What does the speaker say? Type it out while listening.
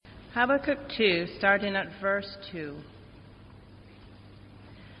Habakkuk 2, starting at verse 2.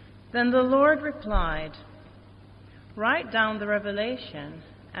 Then the Lord replied, "Write down the revelation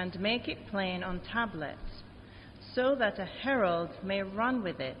and make it plain on tablets, so that a herald may run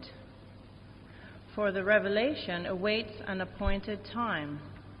with it. For the revelation awaits an appointed time.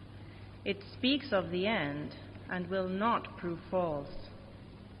 It speaks of the end and will not prove false.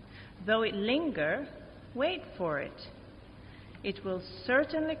 Though it linger, wait for it. It will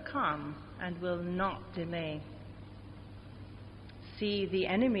certainly come and will not delay. See, the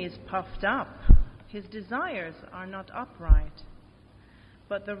enemy is puffed up. His desires are not upright.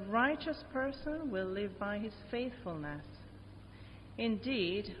 But the righteous person will live by his faithfulness.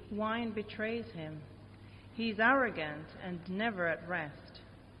 Indeed, wine betrays him. He is arrogant and never at rest.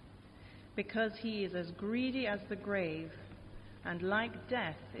 Because he is as greedy as the grave, and like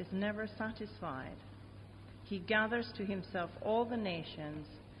death is never satisfied. He gathers to himself all the nations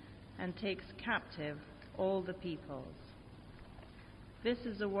and takes captive all the peoples." This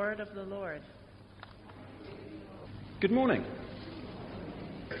is the word of the Lord. Good morning.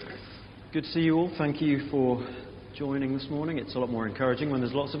 Good to see you all. Thank you for joining this morning. It's a lot more encouraging when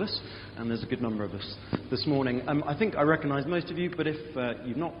there's lots of us, and there's a good number of us this morning. I think I recognise most of you, but if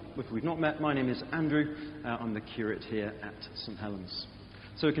we've not met, my name is Andrew. I'm the curate here at St Helens.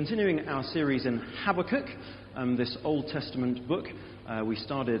 So we're continuing our series in Habakkuk, this Old Testament book. We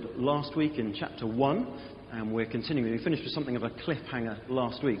started last week in chapter 1, and we're continuing. We finished with something of a cliffhanger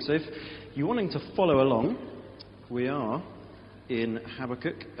last week. So if you're wanting to follow along, we are in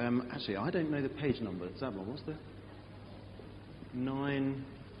Habakkuk. Actually, I don't know the page number. Zablon, what's the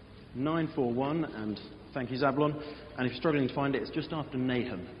 941? And thank you, Zablon. And if you're struggling to find it, it's just after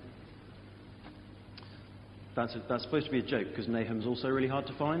Nahum. That's supposed to be a joke, because Nahum's also really hard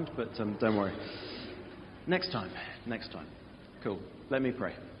to find, but don't worry. Next time. Cool. Let me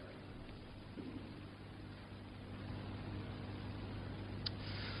pray.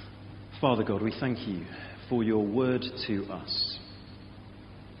 Father God, we thank you for your word to us.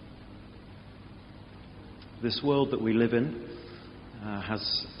 This world that we live in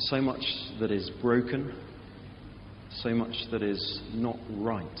has so much that is broken, so much that is not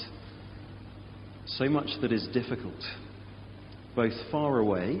right. So much that is difficult, both far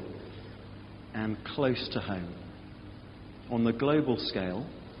away and close to home, on the global scale,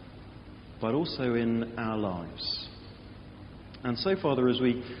 but also in our lives. And so, Father, as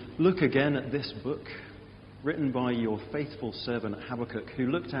we look again at this book, written by your faithful servant Habakkuk,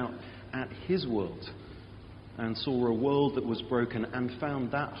 who looked out at his world and saw a world that was broken and found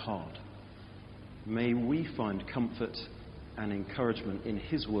that hard, may we find comfort and encouragement in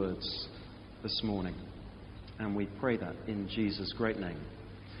his words this morning. And we pray that in Jesus' great name.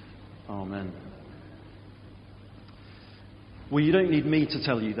 Amen. Well, you don't need me to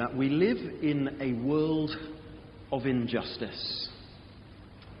tell you that we live in a world of injustice.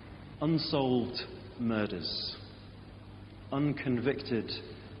 Unsolved murders, unconvicted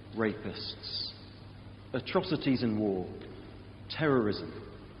rapists, atrocities in war, terrorism,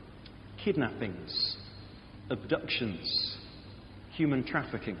 kidnappings, abductions, human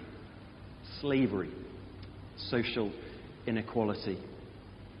trafficking, slavery, social inequality.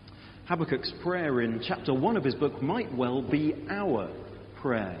 Habakkuk's prayer in chapter 1 of his book might well be our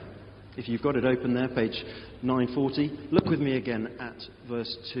prayer. If you've got it open there, page 940, look with me again at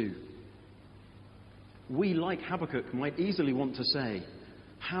verse 2. We, like Habakkuk, might easily want to say,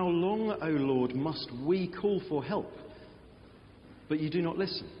 "How long, O Lord, must we call for help, but you do not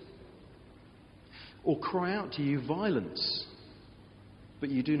listen? Or cry out to you violence, but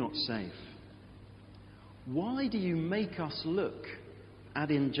you do not save? Why do you make us look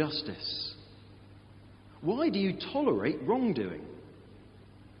at injustice? Why do you tolerate wrongdoing?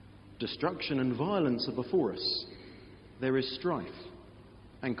 Destruction and violence are before us. There is strife,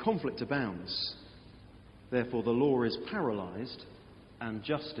 and conflict abounds. Therefore the law is paralyzed, and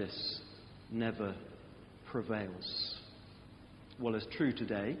justice never prevails." Well, as true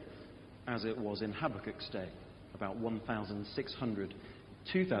today as it was in Habakkuk's day, about 2,600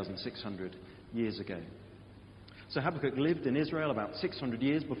 years ago. So Habakkuk lived in Israel about 600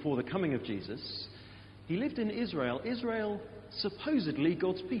 years before the coming of Jesus. He lived in Israel supposedly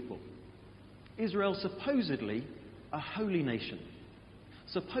God's people. Israel supposedly a holy nation,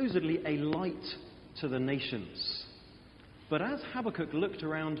 supposedly a light to the nations. But as Habakkuk looked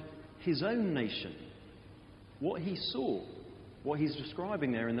around his own nation, what he saw, what he's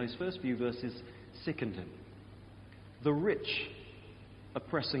describing there in those first few verses, sickened him. The rich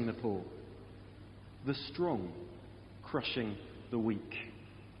oppressing the poor, the strong crushing the weak,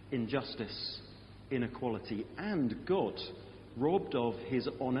 injustice, inequality, and God robbed of his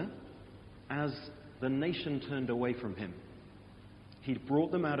honor as the nation turned away from him. He'd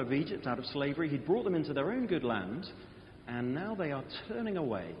brought them out of Egypt, out of slavery. He'd brought them into their own good land. And now they are turning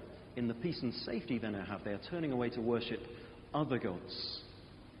away in the peace and safety they now have. They are turning away to worship other gods,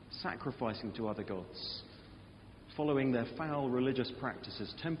 sacrificing to other gods, following their foul religious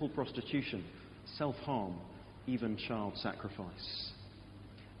practices, temple prostitution, self-harm, even child sacrifice.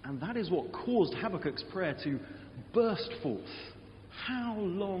 And that is what caused Habakkuk's prayer to burst forth. How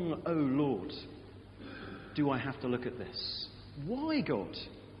long, O Lord, do I have to look at this? Why, God,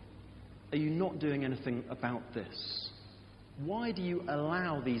 are you not doing anything about this? Why do you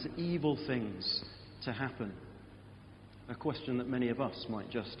allow these evil things to happen? A question that many of us might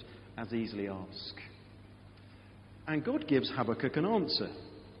just as easily ask. And God gives Habakkuk an answer.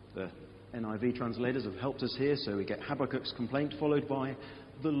 The NIV translators have helped us here, so we get Habakkuk's complaint followed by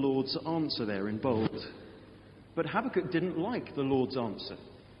the Lord's answer there in bold. But Habakkuk didn't like the Lord's answer,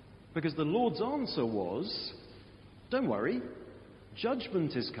 because the Lord's answer was, don't worry,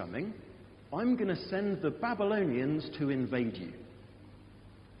 judgment is coming. I'm going to send the Babylonians to invade you.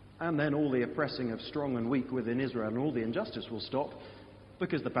 And then all the oppressing of strong and weak within Israel and all the injustice will stop,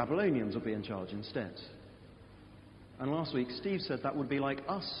 because the Babylonians will be in charge instead. And last week Steve said that would be like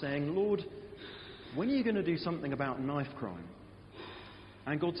us saying, Lord, when are you going to do something about knife crime?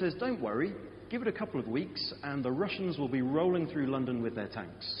 And God says, don't worry, give it a couple of weeks and the Russians will be rolling through London with their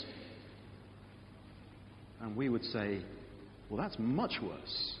tanks. And we would say, well, that's much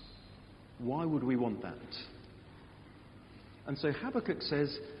worse. Why would we want that? And so Habakkuk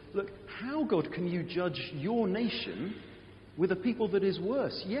says, look, how, God, can you judge your nation with a people that is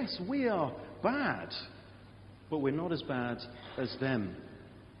worse? Yes, we are bad, but we're not as bad as them.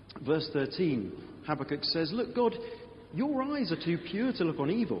 Verse 13, Habakkuk says, look, God, your eyes are too pure to look on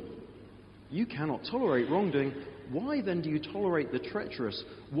evil. You cannot tolerate wrongdoing. Why then do you tolerate the treacherous?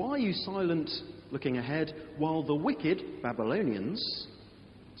 Why are you silent, looking ahead, while the wicked, Babylonians,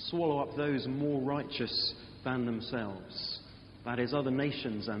 swallow up those more righteous than themselves? That is, other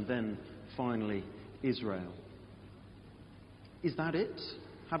nations, and then finally Israel. Is that it?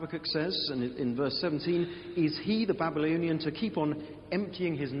 Habakkuk says, and in verse 17, is he, the Babylonian, to keep on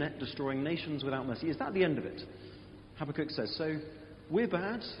emptying his net, destroying nations without mercy? Is that the end of it? Habakkuk says, so we're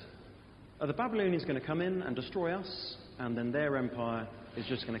bad. Are the Babylonians going to come in and destroy us, and then their empire is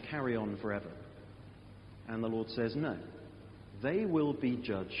just going to carry on forever? And the Lord says, no. They will be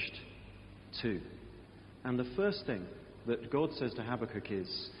judged too. And the first thing that God says to Habakkuk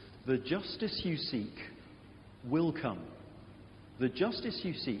is, the justice you seek will come. The justice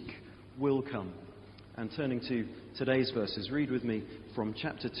you seek will come. And turning to today's verses, read with me from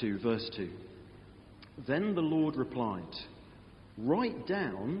chapter 2, verse 2. Then the Lord replied, write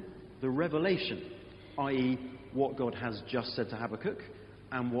down the revelation, i.e. what God has just said to Habakkuk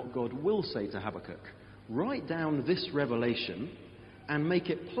and what God will say to Habakkuk. Write down this revelation and make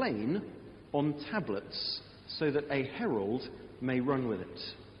it plain on tablets so that a herald may run with it.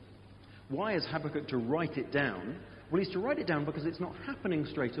 Why is Habakkuk to write it down? Well, he's to write it down because it's not happening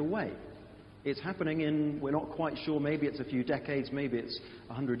straight away. It's happening in, we're not quite sure, maybe it's a few decades, maybe it's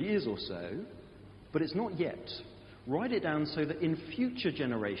 100 years or so, but it's not yet. Write it down so that in future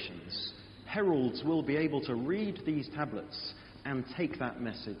generations, heralds will be able to read these tablets and take that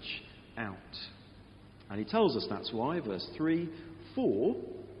message out. And he tells us that's why, verse 3,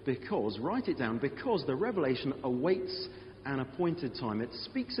 because, write it down, because the revelation awaits an appointed time. It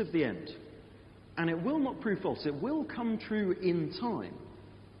speaks of the end. And it will not prove false. It will come true in time.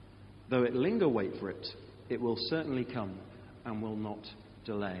 Though it linger, wait for it. It will certainly come and will not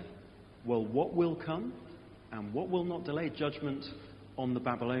delay. Well, what will come and what will not delay? Judgment on the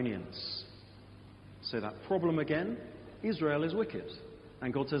Babylonians. So that problem again, Israel is wicked.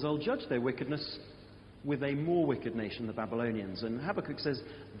 And God says, I'll judge their wickedness with a more wicked nation, the Babylonians. And Habakkuk says,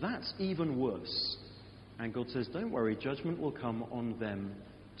 that's even worse. And God says, don't worry, judgment will come on them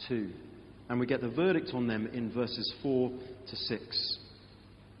too. And we get the verdict on them in verses 4 to 6.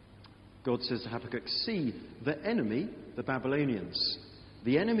 God says to Habakkuk, see, the enemy, the Babylonians,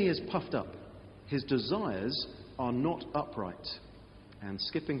 the enemy is puffed up. His desires are not upright. And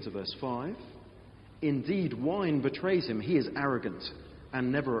skipping to verse 5, indeed, wine betrays him. He is arrogant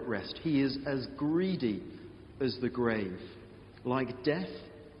and never at rest. He is as greedy as the grave. Like death,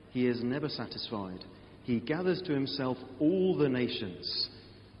 he is never satisfied. He gathers to himself all the nations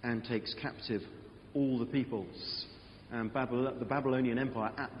and takes captive all the peoples. And the Babylonian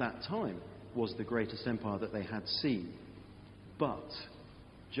Empire at that time was the greatest empire that they had seen. But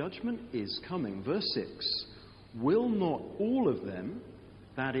judgment is coming. Verse 6, will not all of them,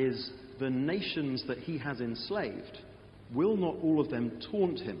 that is, the nations that he has enslaved, Will not all of them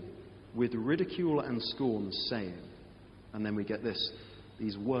taunt him with ridicule and scorn, saying," and then we get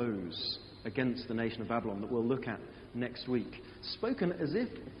these woes against the nation of Babylon that we'll look at next week, spoken as if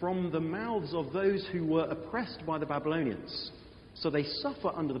from the mouths of those who were oppressed by the Babylonians. So they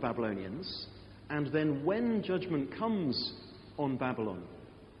suffer under the Babylonians, and then when judgment comes on Babylon,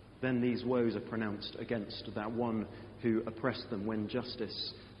 then these woes are pronounced against that one who oppressed them when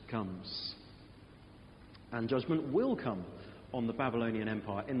justice comes. And judgment will come on the Babylonian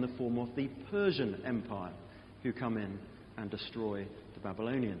Empire in the form of the Persian Empire, who come in and destroy the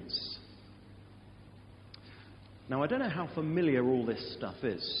Babylonians. Now, I don't know how familiar all this stuff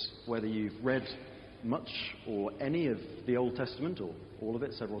is, whether you've read much or any of the Old Testament, or all of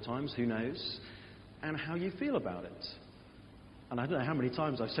it several times, who knows, and how you feel about it. And I don't know how many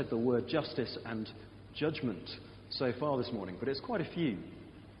times I've said the word justice and judgment so far this morning, but it's quite a few.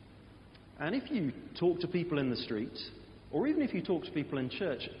 And if you talk to people in the street, or even if you talk to people in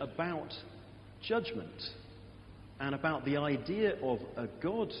church about judgment and about the idea of a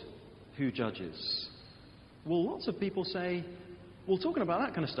God who judges, well, lots of people say, well, talking about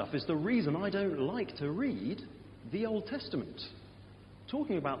that kind of stuff is the reason I don't like to read the Old Testament.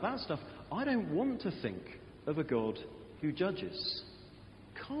 Talking about that stuff, I don't want to think of a God who judges.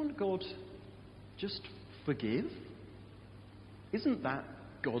 Can't God just forgive? Isn't that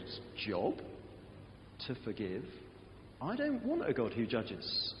God's job, to forgive? I don't want a God who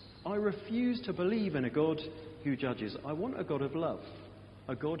judges. I refuse to believe in a God who judges. I want a God of love,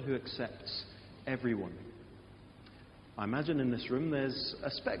 a God who accepts everyone. I imagine in this room there's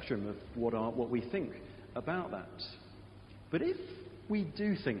a spectrum of what we think about that. But if we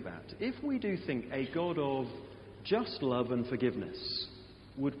do think that, if we do think a God of just love and forgiveness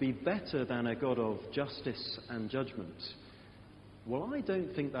would be better than a God of justice and judgment, well, I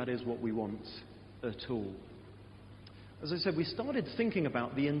don't think that is what we want at all. As I said, we started thinking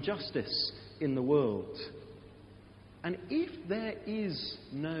about the injustice in the world. And if there is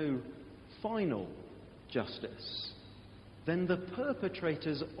no final justice, then the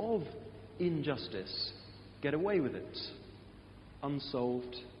perpetrators of injustice get away with it.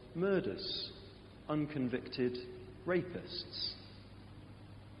 Unsolved murders, unconvicted rapists,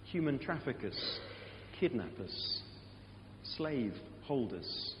 human traffickers, kidnappers, slave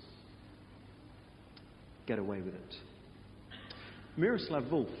holders get away with it. Miroslav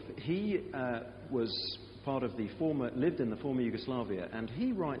Volf, he was part of lived in the former Yugoslavia, and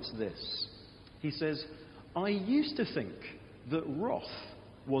he writes this. He says, "I used to think that wrath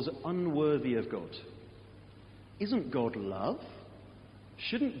was unworthy of God. Isn't God love?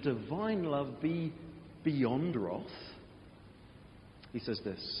 Shouldn't divine love be beyond wrath?" He says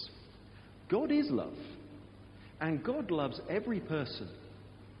this, "God is love, and God loves every person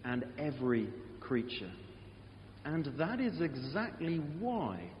and every creature. And that is exactly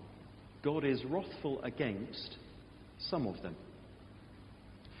why God is wrathful against some of them.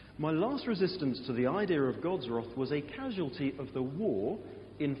 My last resistance to the idea of God's wrath was a casualty of the war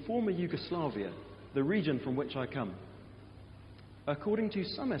in former Yugoslavia, the region from which I come. According to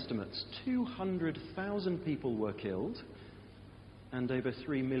some estimates, 200,000 people were killed and over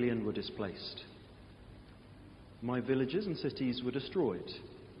 3 million were displaced. My villages and cities were destroyed.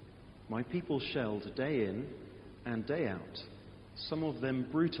 My people shelled day in and day out, some of them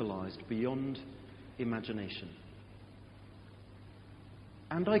brutalized beyond imagination.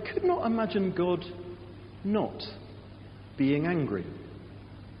 And I could not imagine God not being angry.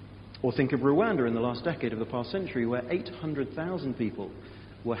 Or think of Rwanda in the last decade of the past century, where 800,000 people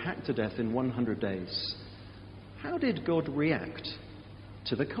were hacked to death in 100 days. How did God react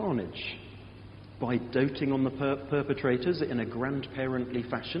to the carnage? By doting on the perpetrators in a grandparently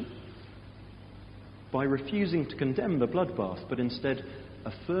fashion? By refusing to condemn the bloodbath, but instead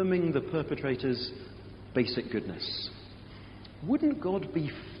affirming the perpetrators' basic goodness? Wouldn't God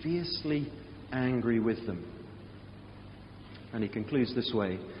be fiercely angry with them? And he concludes this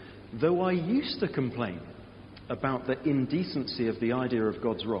way, though I used to complain about the indecency of the idea of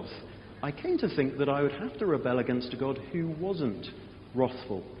God's wrath, I came to think that I would have to rebel against a God who wasn't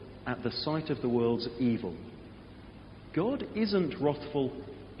wrathful at the sight of the world's evil. God isn't wrathful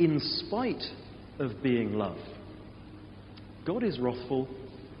in spite of being love. God is wrathful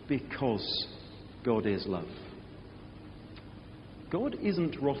because God is love. God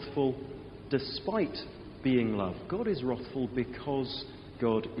isn't wrathful despite being love. God is wrathful because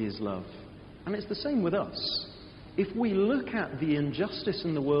God is love. And it's the same with us. If we look at the injustice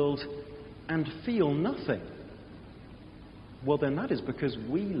in the world and feel nothing, well, then that is because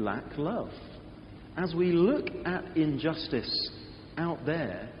we lack love. As we look at injustice out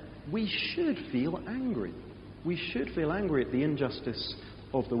there, we should feel angry. We should feel angry at the injustice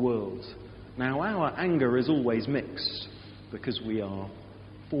of the world. Now, our anger is always mixed because we are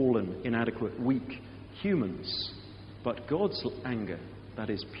fallen, inadequate, weak humans. But God's anger, that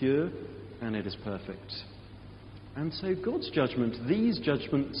is pure and it is perfect. And so God's judgment, these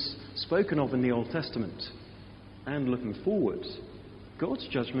judgments spoken of in the Old Testament and looking forward, God's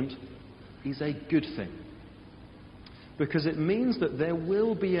judgment is a good thing. Because it means that there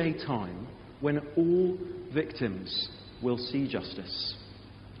will be a time when all victims will see justice.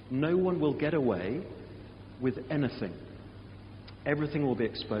 No one will get away with anything. Everything will be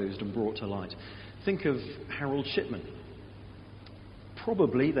exposed and brought to light. Think of Harold Shipman.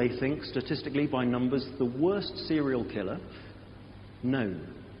 Probably, they think, statistically by numbers, the worst serial killer known.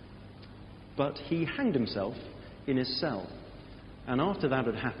 But he hanged himself in his cell. And after that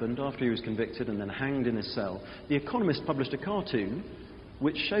had happened, after he was convicted and then hanged in his cell, The Economist published a cartoon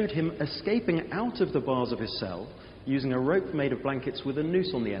which showed him escaping out of the bars of his cell using a rope made of blankets with a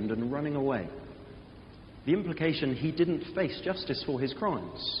noose on the end and running away. The implication, he didn't face justice for his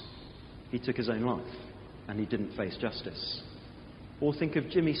crimes. He took his own life, and he didn't face justice. Or think of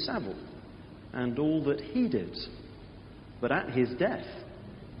Jimmy Savile and all that he did. But at his death,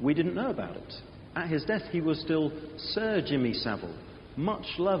 we didn't know about it. At his death, he was still Sir Jimmy Savile, much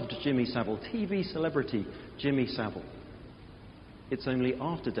loved Jimmy Savile, TV celebrity Jimmy Savile. It's only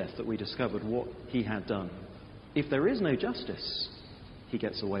after death that we discovered what he had done. If there is no justice, he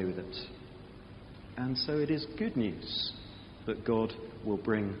gets away with it. And so it is good news that God will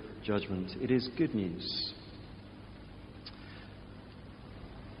bring judgment. It is good news.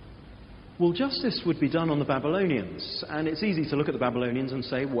 Well, justice would be done on the Babylonians. And it's easy to look at the Babylonians and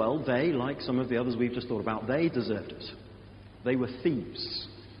say, well, they, like some of the others we've just thought about, they deserved it. They were thieves.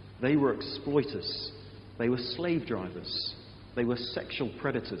 They were exploiters. They were slave drivers. They were sexual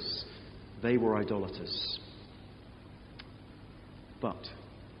predators. They were idolaters. But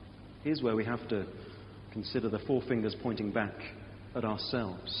here's where we have to consider the four fingers pointing back at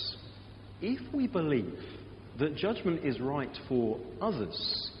ourselves. If we believe that judgment is right for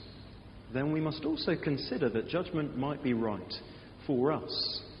others, then we must also consider that judgment might be right for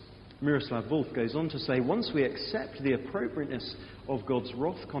us. Miroslav Volf goes on to say, once we accept the appropriateness of God's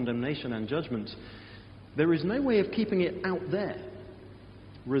wrath, condemnation and judgment, there is no way of keeping it out there,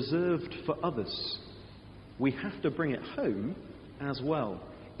 reserved for others. We have to bring it home as well.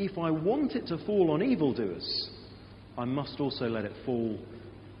 If I want it to fall on evildoers, I must also let it fall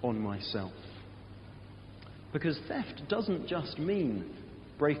on myself. Because theft doesn't just mean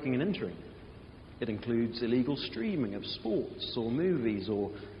breaking and entering. It includes illegal streaming of sports or movies,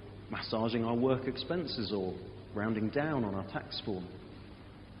 or massaging our work expenses, or rounding down on our tax form.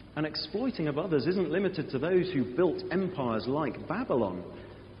 And exploiting of others isn't limited to those who built empires like Babylon,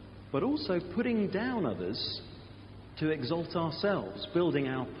 but also putting down others to exalt ourselves, building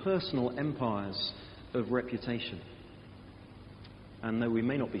our personal empires of reputation. And though we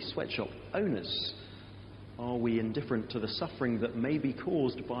may not be sweatshop owners, are we indifferent to the suffering that may be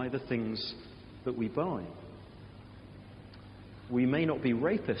caused by the things that we buy? We may not be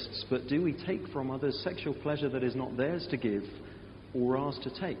rapists, but do we take from others sexual pleasure that is not theirs to give or ours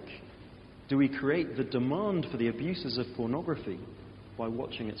to take? Do we create the demand for the abuses of pornography by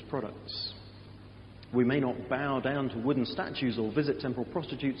watching its products? We may not bow down to wooden statues or visit temple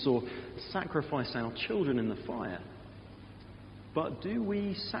prostitutes or sacrifice our children in the fire. But do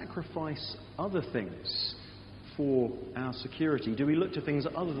we sacrifice other things for our security? Do we look to things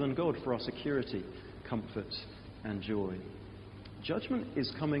other than God for our security, comfort and joy? Judgment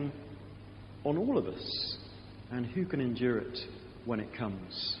is coming on all of us, and who can endure it when it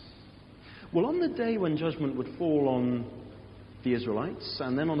comes? Well, on the day when judgment would fall on the Israelites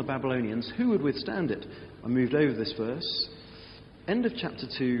and then on the Babylonians, who would withstand it? I moved over this verse. End of chapter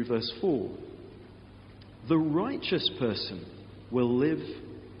 2, verse 4. The righteous person will live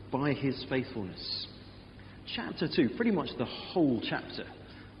by his faithfulness. Chapter 2, pretty much the whole chapter,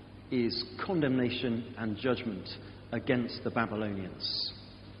 is condemnation and judgment against the Babylonians.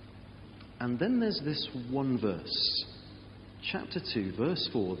 And then there's this one verse. Chapter 2, verse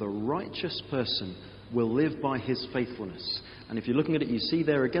 4, the righteous person will live by his faithfulness. And if you're looking at it, you see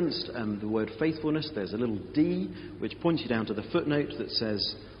there against the word faithfulness, there's a little D, which points you down to the footnote that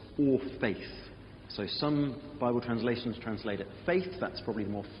says, or faith. So some Bible translations translate it faith. That's probably the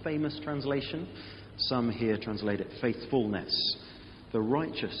more famous translation. Some here translate it faithfulness. The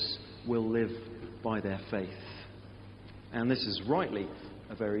righteous will live by their faith. And this is rightly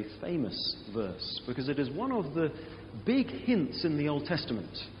a very famous verse, because it is one of the big hints in the Old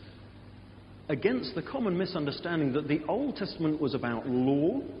Testament against the common misunderstanding that the Old Testament was about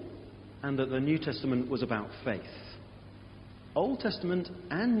law and that the New Testament was about faith. Old Testament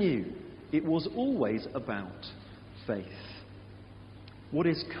and New, it was always about faith. What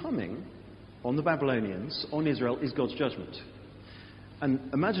is coming on the Babylonians, on Israel, is God's judgment. And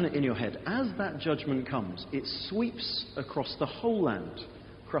imagine it in your head. As that judgment comes, it sweeps across the whole land,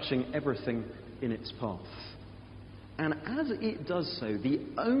 crushing everything in its path. And as it does so, the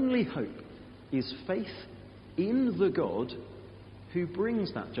only hope is faith in the God who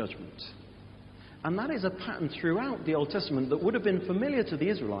brings that judgment. And that is a pattern throughout the Old Testament that would have been familiar to the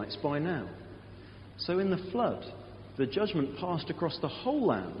Israelites by now. So in the flood, the judgment passed across the whole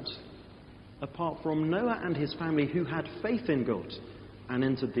land, apart from Noah and his family who had faith in God and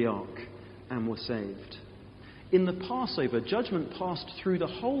entered the ark and were saved. In the Passover, judgment passed through the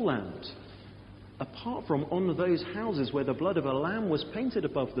whole land, apart from on those houses where the blood of a lamb was painted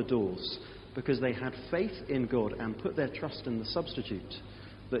above the doors, because they had faith in God and put their trust in the substitute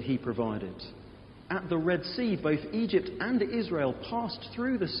that he provided. At the Red Sea, both Egypt and Israel passed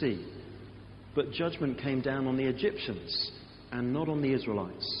through the sea, but judgment came down on the Egyptians and not on the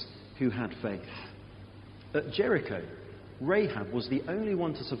Israelites who had faith. At Jericho, Rahab was the only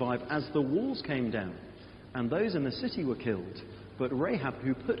one to survive as the walls came down and those in the city were killed. But Rahab,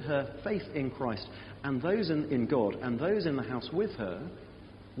 who put her faith in Christ and those in God and those in the house with her,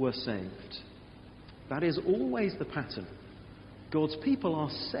 were saved. That is always the pattern. God's people are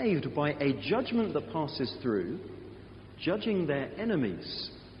saved by a judgment that passes through, judging their enemies,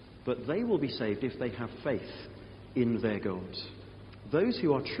 but they will be saved if they have faith in their God. Those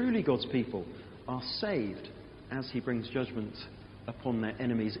who are truly God's people are saved as he brings judgment upon their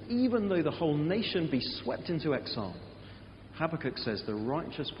enemies, even though the whole nation be swept into exile. Habakkuk says the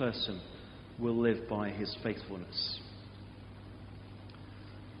righteous person will live by his faithfulness.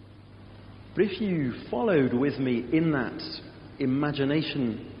 But if you followed with me in that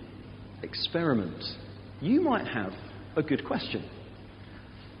imagination experiment, you might have a good question.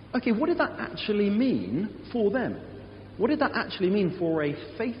 Okay, what did that actually mean for them? What did that actually mean for a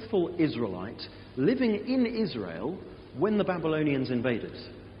faithful Israelite living in Israel when the Babylonians invaded?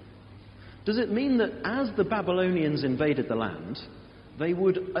 Does it mean that as the Babylonians invaded the land, they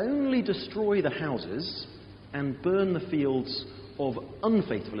would only destroy the houses and burn the fields of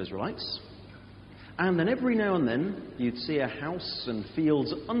unfaithful Israelites? And then every now and then you'd see a house and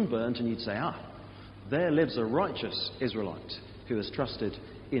fields unburnt and you'd say, there lives a righteous Israelite who has trusted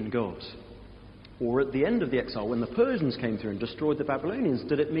in God. Or at the end of the exile, when the Persians came through and destroyed the Babylonians,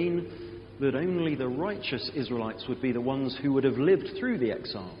 did it mean that only the righteous Israelites would be the ones who would have lived through the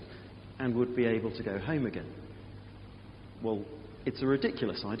exile and would be able to go home again? Well, it's a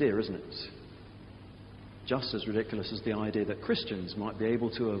ridiculous idea, isn't it? Just as ridiculous as the idea that Christians might be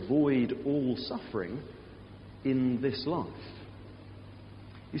able to avoid all suffering in this life.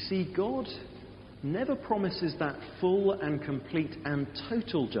 You see, God never promises that full and complete and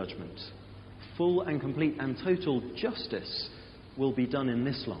total judgment, full and complete and total justice will be done in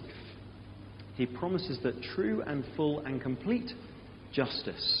this life. He promises that true and full and complete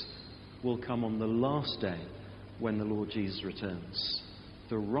justice will come on the last day when the Lord Jesus returns.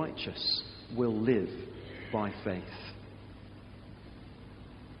 The righteous will live by faith.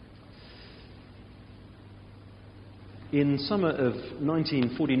 In summer of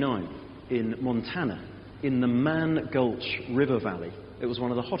 1949, in Montana, in the Mann Gulch River Valley, it was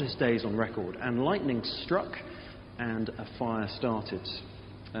one of the hottest days on record, and lightning struck and a fire started.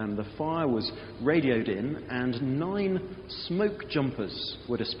 The fire was radioed in and 9 smoke jumpers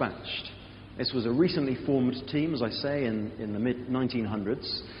were dispatched. This was a recently formed team, as I say, in the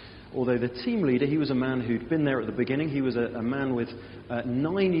mid-1900s. Although the team leader, he was a man who'd been there at the beginning. He was a man with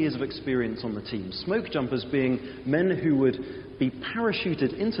 9 years of experience on the team. Smoke jumpers being men who would be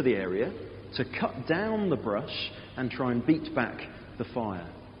parachuted into the area to cut down the brush and try and beat back the fire.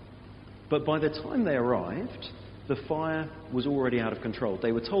 But by the time they arrived, the fire was already out of control.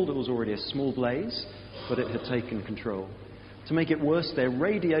 They were told it was already a small blaze, but it had taken control. To make it worse, their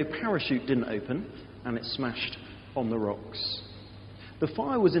radio parachute didn't open and it smashed on the rocks. The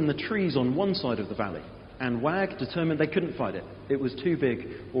fire was in the trees on one side of the valley, and Wag determined they couldn't fight it. It was too big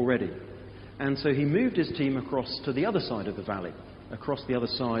already. And so he moved his team across to the other side of the valley, across the other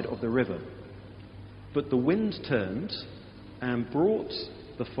side of the river. But the wind turned and brought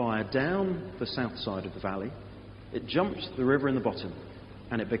the fire down the south side of the valley. It jumped the river in the bottom,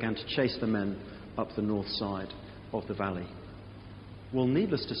 and it began to chase the men up the north side of the valley. Well,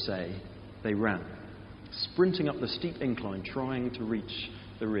 needless to say, they ran, sprinting up the steep incline, trying to reach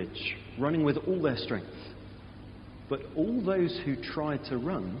the ridge, running with all their strength. But all those who tried to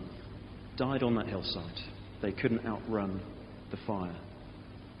run died on that hillside. They couldn't outrun the fire.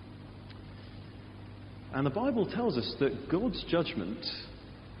 And the Bible tells us that God's judgment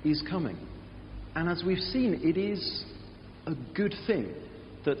is coming. And as we've seen, it is a good thing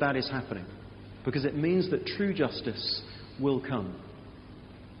that that is happening, because it means that true justice will come.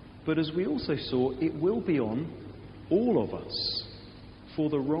 But as we also saw, it will be on all of us for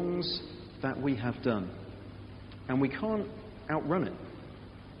the wrongs that we have done. And we can't outrun it.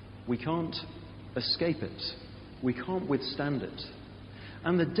 We can't escape it. We can't withstand it.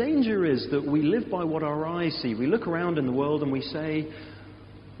 And the danger is that we live by what our eyes see. We look around in the world and we say,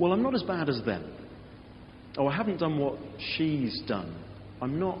 well, I'm not as bad as them. Oh, I haven't done what she's done.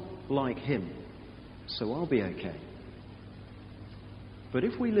 I'm not like him, so I'll be okay. But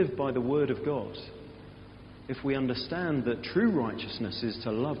if we live by the word of God, if we understand that true righteousness is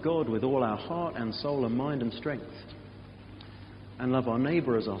to love God with all our heart and soul and mind and strength, and love our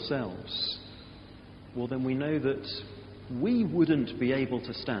neighbour as ourselves, well, then we know that we wouldn't be able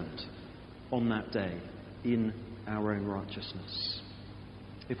to stand on that day in our own righteousness.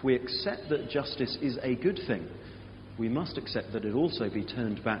 If we accept that justice is a good thing, we must accept that it also be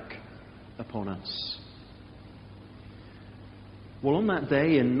turned back upon us. Well, on that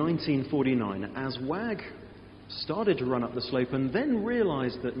day in 1949, as Wag started to run up the slope and then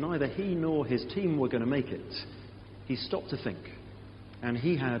realised that neither he nor his team were going to make it, he stopped to think, and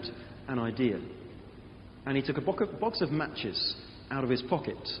he had an idea. And he took a box of matches out of his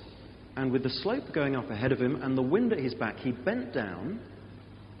pocket, and with the slope going up ahead of him and the wind at his back, he bent down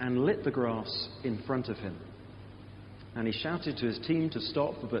and lit the grass in front of him. And he shouted to his team to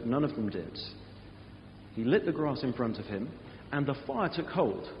stop, but none of them did. He lit the grass in front of him, and the fire took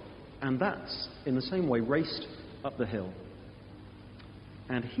hold, and that, in the same way, raced up the hill.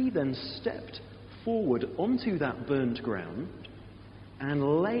 And he then stepped forward onto that burned ground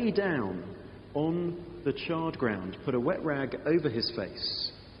and lay down on the charred ground, put a wet rag over his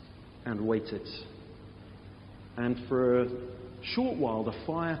face, and waited. And for a short while, the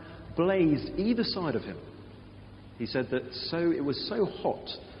fire blazed either side of him. He said that it was so hot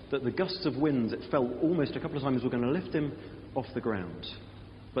that the gusts of wind, it felt almost a couple of times, were going to lift him off the ground.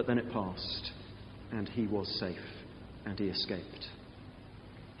 But then it passed, and he was safe, and he escaped.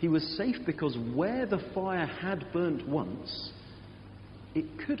 He was safe because where the fire had burnt once, it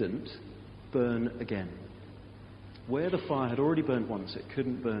couldn't burn again. Where the fire had already burnt once, it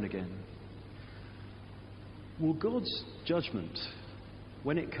couldn't burn again. Well, God's judgment,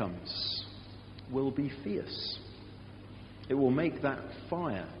 when it comes, will be fierce. It will make that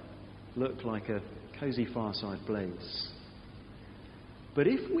fire look like a cosy fireside blaze. But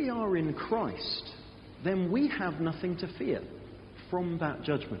if we are in Christ, then we have nothing to fear from that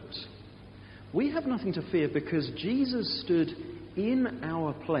judgment. We have nothing to fear because Jesus stood in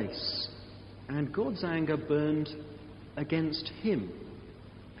our place and God's anger burned against him.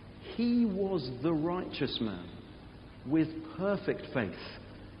 He was the righteous man with perfect faith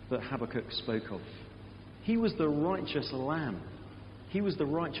that Habakkuk spoke of. He was the righteous lamb. He was the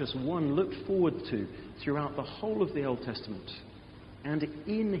righteous one looked forward to throughout the whole of the Old Testament. And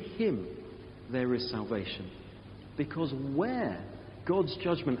in him there is salvation. Because where God's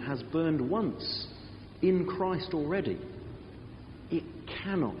judgment has burned once in Christ already, it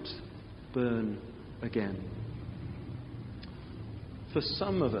cannot burn again. For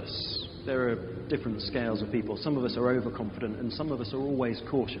some of us, there are different scales of people. Some of us are overconfident and some of us are always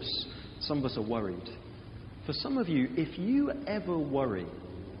cautious. Some of us are worried. For some of you, if you ever worry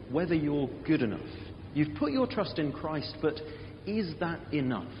whether you're good enough, you've put your trust in Christ, but is that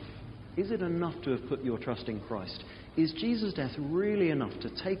enough? Is it enough to have put your trust in Christ? Is Jesus' death really enough to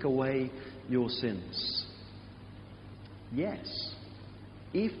take away your sins? Yes.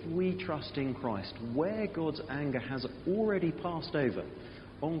 If we trust in Christ, where God's anger has already passed over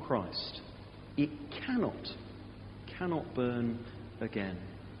on Christ, it cannot burn again.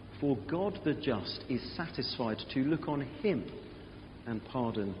 For God the just is satisfied to look on him and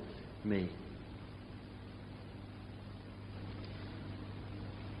pardon me.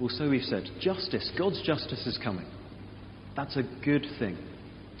 Well, so we've said, justice, God's justice is coming. That's a good thing.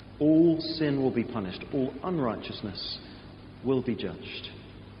 All sin will be punished. All unrighteousness will be judged.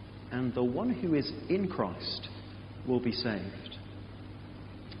 And the one who is in Christ will be saved.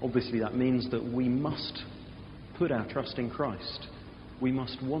 Obviously, that means that we must put our trust in Christ. We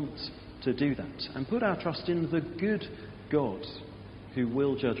must want to do that and put our trust in the good God who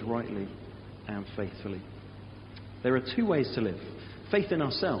will judge rightly and faithfully. There are two ways to live. Faith in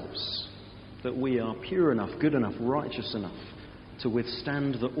ourselves, that we are pure enough, good enough, righteous enough to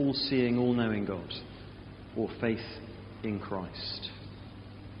withstand the all-seeing, all-knowing God, or faith in Christ.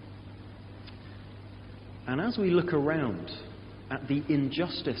 And as we look around at the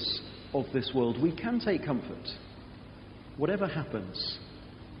injustice of this world, we can take comfort. Whatever happens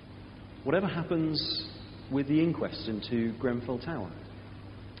with the inquest into Grenfell Tower,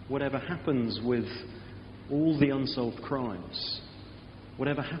 whatever happens with all the unsolved crimes,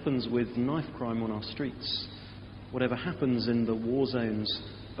 whatever happens with knife crime on our streets, whatever happens in the war zones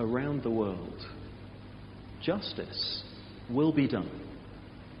around the world, justice will be done.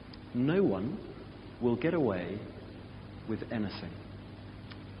 No one will get away with anything.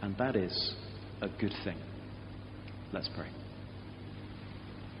 And that is a good thing. Let's pray.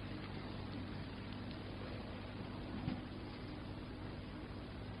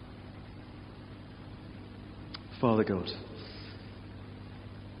 Father God,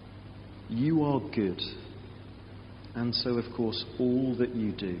 you are good, and so of course all that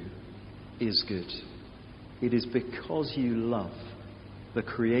you do is good. It is because you love the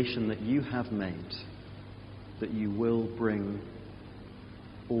creation that you have made that you will bring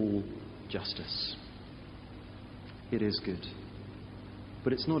all justice. It is good,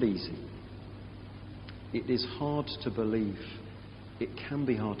 but it's not easy. It is hard to believe. It can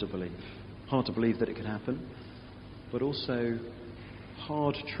be hard to believe that it can happen, but also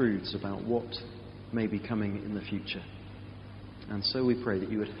hard truths about what may be coming in the future. And so we pray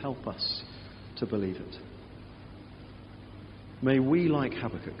that you would help us to believe it. May we, like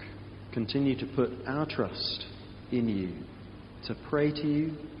Habakkuk, continue to put our trust in you, to pray to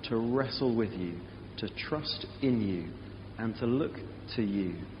you, to wrestle with you, to trust in you, and to look to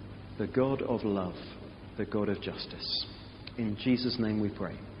you, the God of love, the God of justice. In Jesus' name we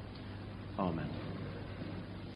pray. Amen.